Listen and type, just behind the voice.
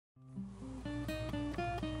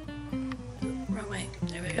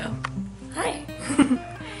we go. Hi.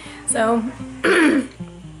 So,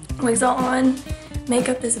 wigs all on.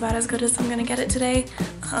 Makeup is about as good as I'm gonna get it today.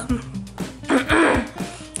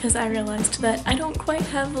 Because I realized that I don't quite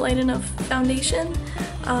have light enough foundation.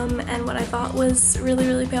 And what I thought was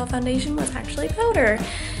really pale foundation was actually powder.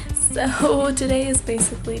 So today is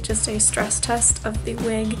basically just a stress test of the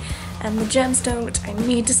wig and the gemstone, which I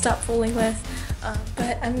need to stop fooling with.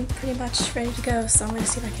 But I'm pretty much ready to go, so I'm gonna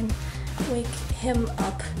see if I can wake him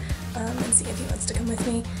up and see if he wants to come with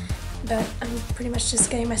me. But I'm pretty much just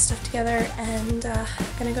getting my stuff together and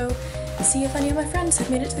gonna go see if any of my friends have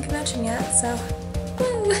made it to the convention yet, so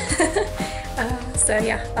woo! So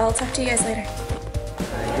yeah, I'll talk to you guys later.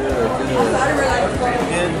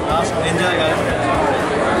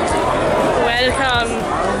 Welcome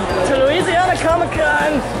to Louisiana Comic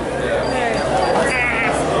Con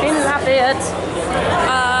in Lafayette.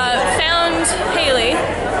 Found Haley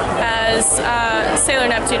as Sailor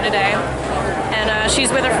Neptune today, and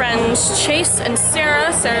she's with her friends Chase and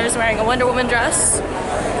Sarah. Sarah's wearing a Wonder Woman dress.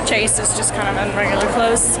 Chase is just kind of in regular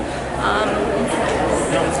clothes.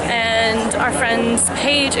 And our friends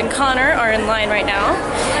Paige and Connor are in line right now,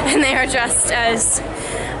 and they are dressed as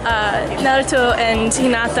Naruto and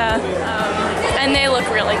Hinata, and they look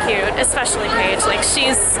really cute, especially Paige. Like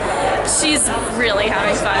she's really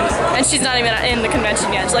having fun, and she's not even in the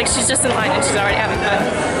convention yet. Like she's just in line and she's already having fun.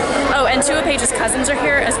 Oh, and two of Paige's cousins are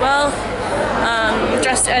here as well,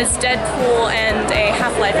 dressed as Deadpool and a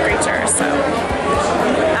Half-Life creature. So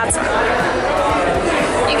that's fun.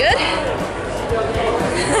 You good?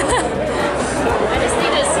 I just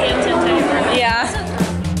need to see him to time for me. Yeah.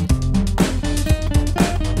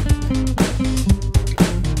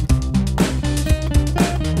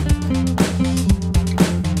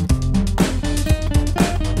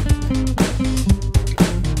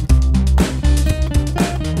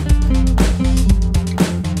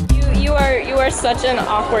 You are such an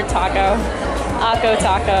awkward taco.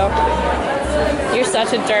 Taco. You're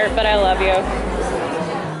such a dirt, but I love you.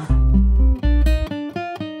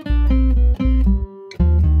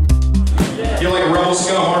 You're like a rebel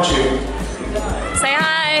scum, aren't you? Say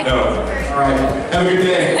hi. No. All right. Have a good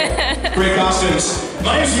day. Great costumes.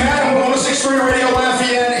 My name's Matt. I'm on 106.3 Radio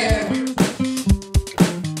Lafayette, and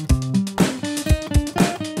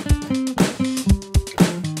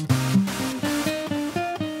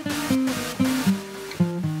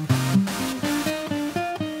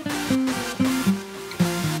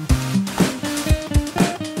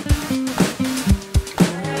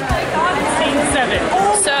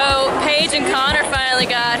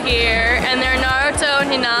got here, and they're Naruto and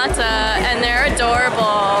Hinata, and they're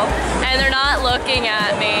adorable, and they're not looking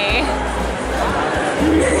at me.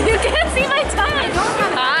 You can't see my tongue.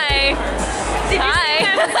 Hi. Hi.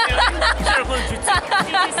 Did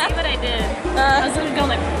you see what I did? I was going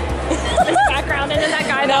like this background, and then that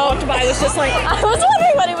guy that walked by was just like, I was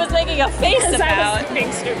wondering what he was making a face about. I was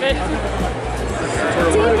being stupid.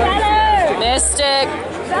 Team better.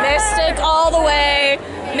 Mystic all the way.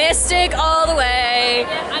 Mystic all the way.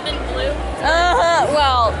 Yeah, I'm in blue.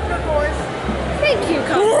 Well. Thank you,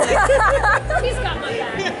 Colin. He's got my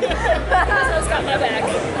back. He's got my back.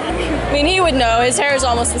 I mean, he would know. His hair is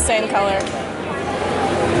almost the same color.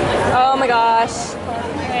 Oh my gosh.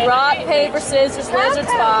 Rock, paper, scissors, lizard's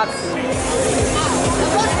box.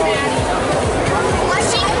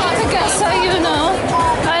 I guess so, you know.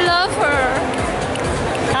 I love her.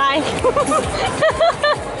 Hi.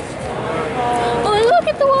 Oh, look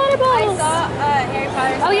at the water bottles. I saw Harry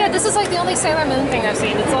Potter. Oh yeah, this is like the only Sailor Moon thing I've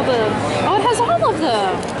seen. It's all the... Oh, it has all of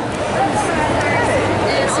them.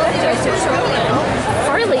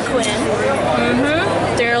 Harley Quinn.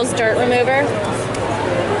 Daryl's dirt remover.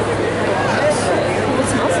 It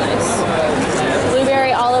smells nice.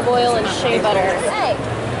 Blueberry, olive oil, and shea butter. Hey,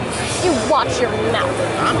 you watch your mouth.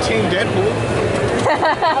 I'm Team Deadpool.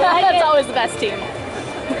 That's always the best team.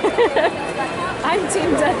 I'm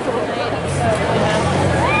Team Deadpool.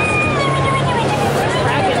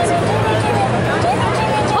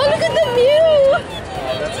 Oh, look at the Mew!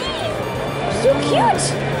 So cute!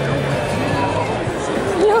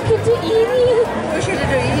 Look at the Eevee! Wish you did an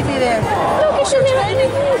Eevee there. Look at the little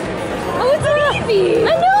Eevee! Oh, it's an Eevee! I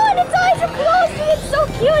know, and its eyes are closed, and it's so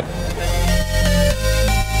cute!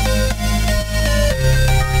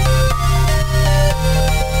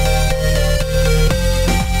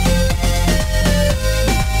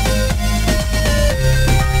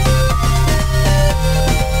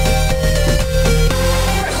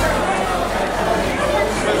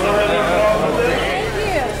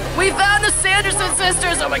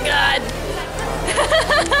 Oh my god!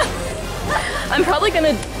 I'm probably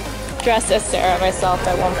gonna dress as Sarah myself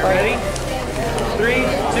at one point. 3, 2, 1,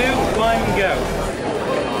 go.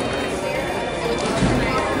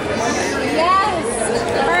 Yes!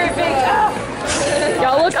 Perfect!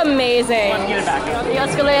 Y'all look amazing. Get it back. The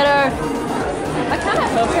escalator. I kind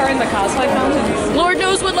of hope they're in the cosplay fountain. Lord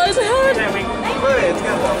knows what lies ahead.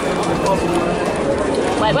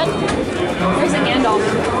 Wait, what? There's a Gandalf.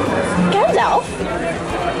 Gandalf?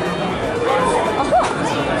 Uh-huh.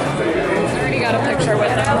 I already got a picture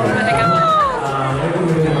with him. I think I'm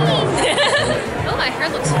oh, my hair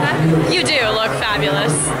looks fabulous. You do look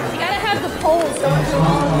fabulous. You gotta have the poles going through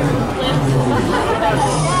all of your lips.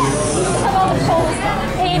 Have all the poles.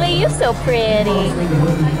 Haley, you're so pretty.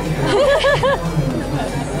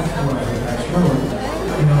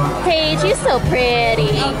 Paige, you're so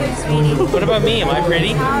pretty. What about me? Am I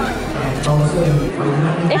pretty?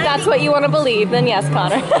 If that's what you want to believe, then yes,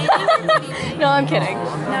 Connor. No, I'm kidding.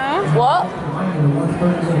 No? What?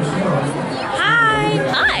 Hi!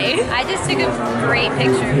 Hi! I just took a great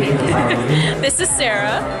picture of you. This is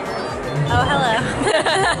Sarah. Oh, hello.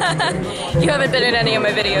 You haven't been in any of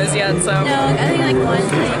my videos yet, so... No, I think like one,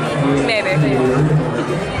 maybe. Maybe.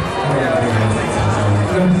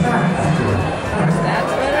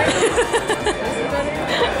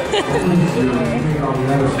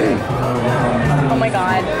 Oh my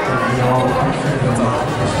god.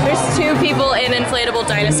 There's 2 people in inflatable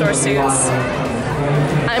dinosaur suits.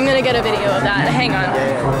 I'm gonna get a video of that. Hang on.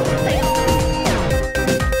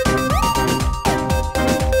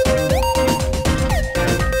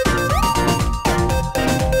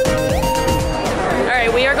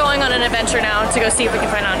 Alright, we are going on an adventure now to go see if we can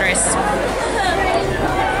find Andres.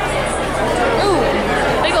 Ooh,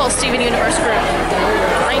 big old Steven Universe group.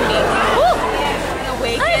 Behind me. Woo!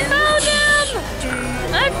 I found him!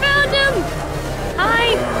 I found him!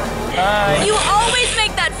 Hi! Hi. You always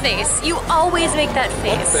make that face. You always make that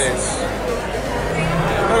face.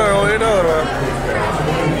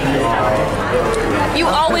 You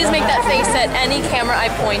always make that face at any camera I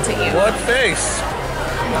point at you. What face?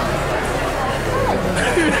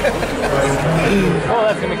 Oh,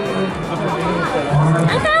 that's gonna be...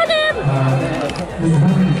 I found him!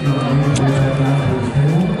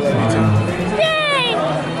 Yay!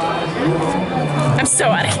 I'm so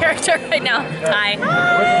out of character right now. Hi.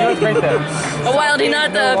 You look right there. A wildie,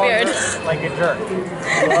 not the beard. Like a jerk.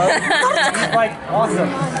 He's like, awesome.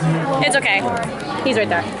 It's okay. He's right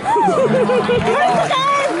there.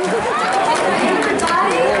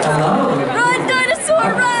 Run,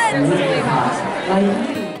 dinosaur, run!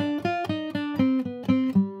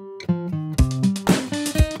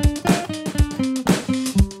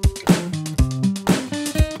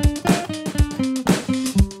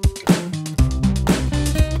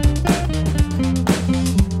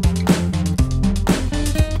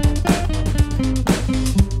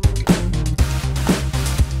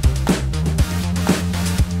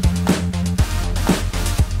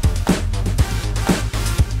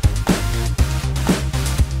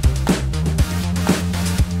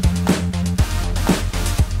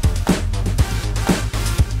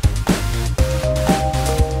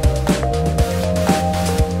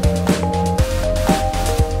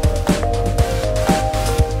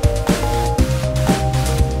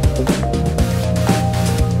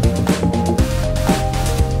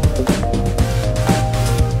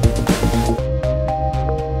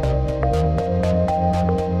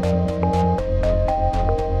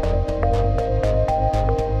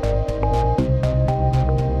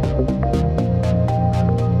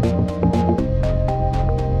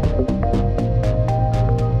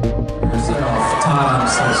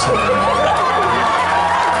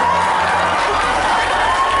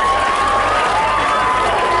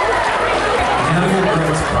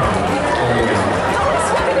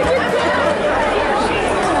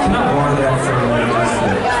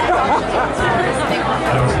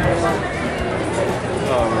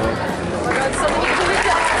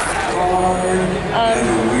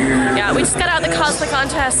 Yeah, we just got out of the cosplay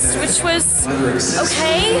contest, which was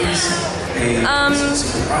okay.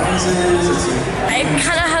 I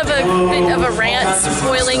kind of have a bit of a rant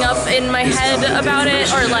boiling up in my head about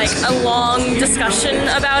it, or like a long discussion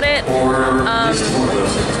about it,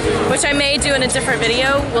 which I may do in a different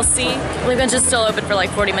video. We'll see. The bench is still open for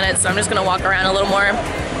like 40 minutes, so I'm just gonna walk around a little more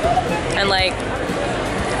and like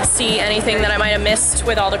see anything that I might have missed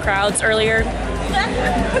with all the crowds earlier.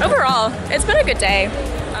 Overall, it's been a good day.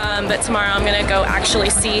 But tomorrow I'm gonna go actually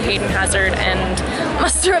see Hayden Hazard and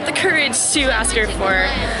muster up the courage to ask her for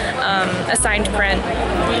a signed print.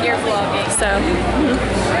 You're vlogging.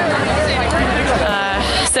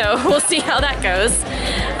 So we'll see how that goes.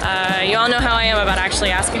 You all know how I am about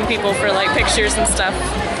actually asking people for like pictures and stuff.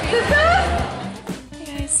 Hey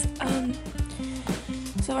guys,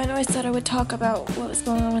 I know I said I would talk about what was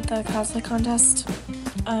going on with the cosplay contest,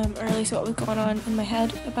 or at least what was going on in my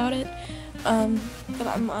head about it, but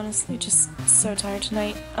I'm honestly just so tired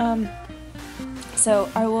tonight, so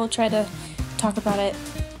I will try to talk about it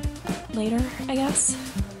later, I guess,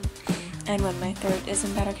 and when my throat is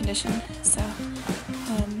in better condition, so,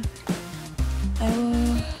 I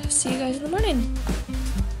will see you guys in the morning.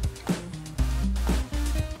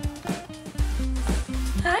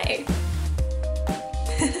 Hi!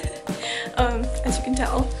 As you can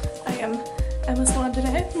tell, I am Emma Swan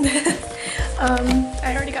today.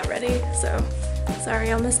 I already got ready, so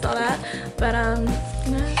sorry I missed all that. But I'm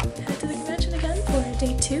gonna head to the convention again for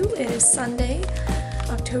day 2. It is Sunday,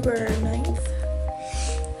 October 9th.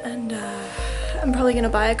 And I'm probably gonna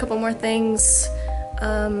buy a couple more things.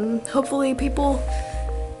 Hopefully people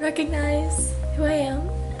recognize who I am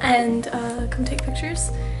and come take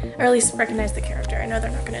pictures. Or at least recognize the character. I know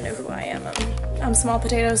they're not gonna know who I am. I'm small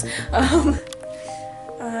potatoes.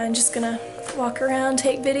 I'm just gonna walk around,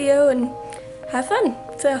 take video, and have fun.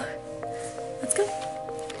 So, let's go.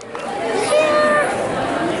 We're here!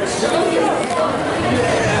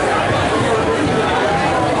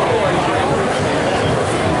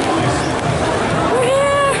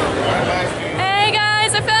 Hey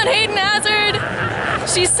guys, I found Hayden Hazard!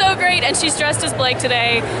 She's so great, and she's dressed as Blake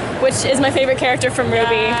today, which is my favorite character from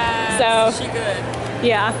RWBY. Yes, so, she good.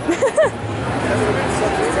 Yeah.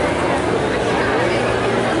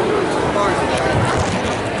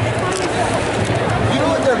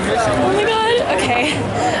 Oh my god, okay.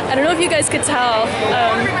 I don't know if you guys could tell,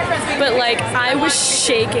 but like I was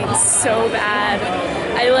shaking so bad.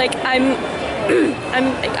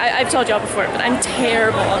 I've told y'all before, but I'm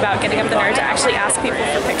terrible about getting up the nerve to actually ask people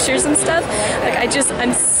for pictures and stuff. Like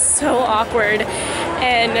I'm so awkward,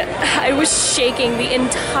 and I was shaking the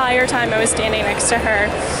entire time I was standing next to her.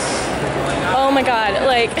 Oh my god,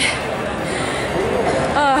 like,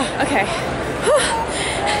 okay.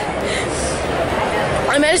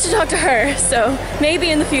 I managed to talk to her, so maybe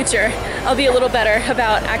in the future I'll be a little better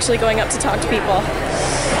about actually going up to talk to people.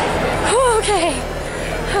 Okay.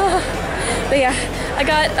 But yeah, I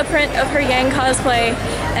got a print of her Yang cosplay,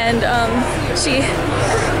 and she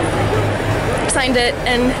signed it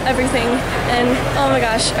and everything, and oh my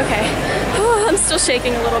gosh, okay. I'm still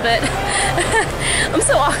shaking a little bit. I'm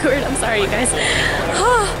so awkward, I'm sorry you guys.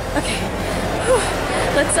 Okay.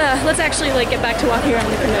 Let's actually like get back to walking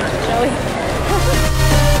around the convention, shall we?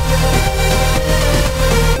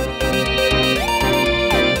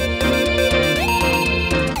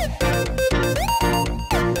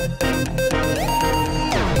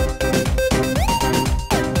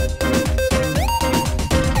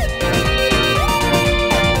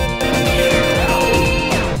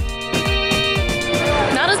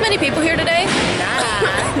 Not as many people here today.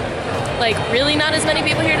 Like really not as many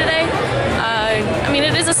people here today. I mean,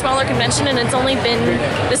 it is a smaller convention, and this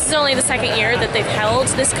is only the second year that they've held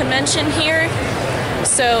this convention here,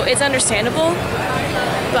 so it's understandable,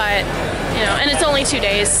 but, you know, and it's only 2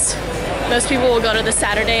 days. Most people will go to the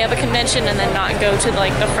Saturday of a convention and then not go to,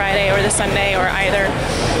 like, the Friday or the Sunday or either.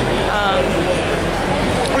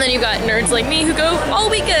 And then you've got nerds like me who go all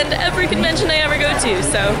weekend to every convention I ever go to,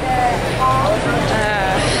 so.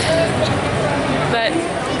 But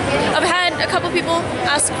I've had a couple people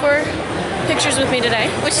ask for pictures with me today,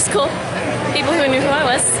 which is cool. People who knew who I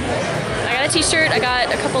was. I got a t-shirt, I got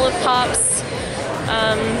a couple of pops.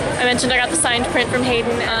 I mentioned I got the signed print from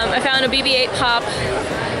Hayden. I found a BB-8 pop,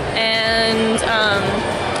 and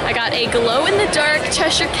I got a glow-in-the-dark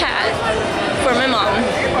Cheshire Cat for my mom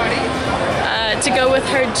to go with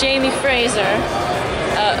her Jamie Fraser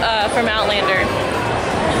from Outlander.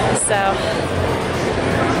 So,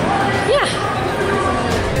 yeah.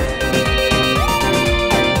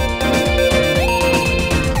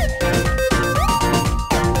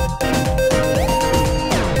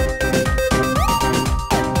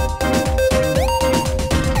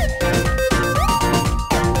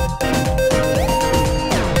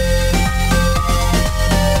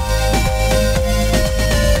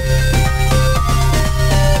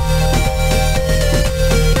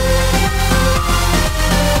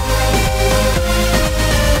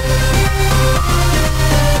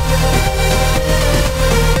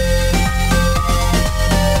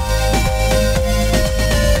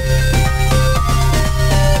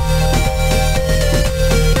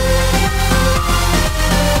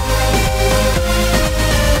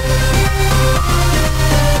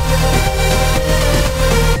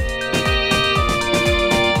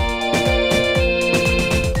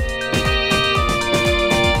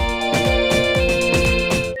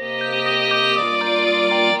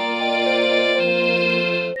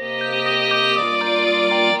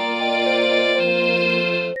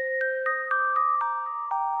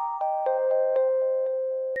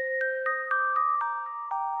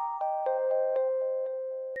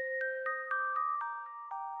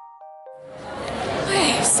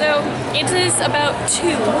 Okay, so it is about 2,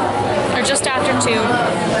 or just after 2,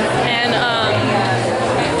 and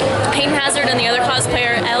Peyton Hazard and the other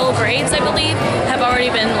cosplayer, Elle Graves, I believe, have already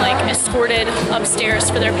been like escorted upstairs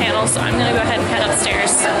for their panel, so I'm gonna go ahead and head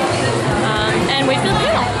upstairs and wait for the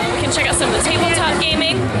panel. You can check out some of the tabletop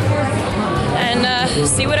gaming and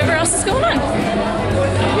see whatever else is going on.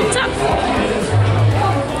 What's up?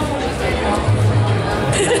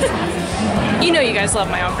 You know you guys love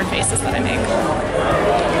my awkward faces that I make.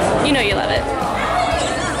 You know you love it.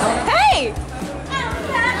 Hey!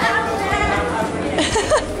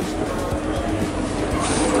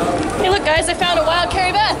 Hey look guys, I found a wild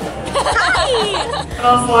Carrie Beth! Hi! And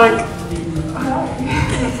I was like, hi.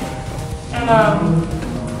 And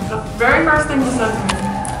the very first thing he said to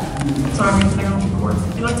me, sorry I'm gonna stay on the keyboard.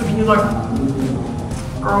 He looked at me, he was like,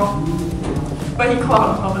 girl. But he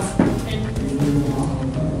clapped all this.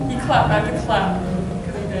 He clapped back to clap.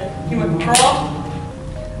 Because he did. He went, girl,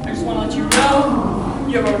 I just want to let you know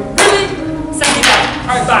you have a really sexy body.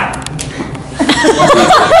 Alright, bye.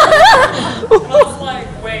 And I was like,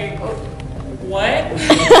 wait, what?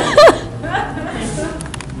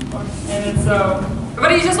 And so, but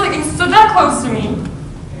he just like, he stood that close to me,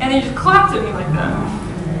 and he just clapped at me like that.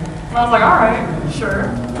 And I was like, alright, sure,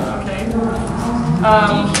 okay. Do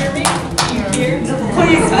you hear me? Do you hear?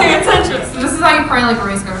 Please pay attention. So this is how you pray like a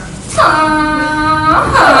race car. Just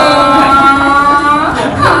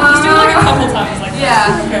do it like a couple times like that.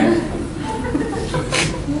 Yeah. Okay.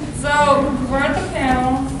 So, we're at the panel.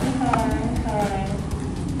 Hi.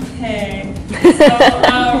 Hey.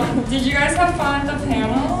 So, did you guys have fun at the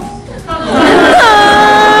panel?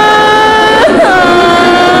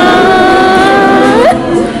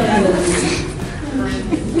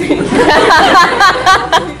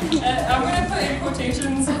 I'm gonna put in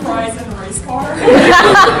quotation surprise and race car.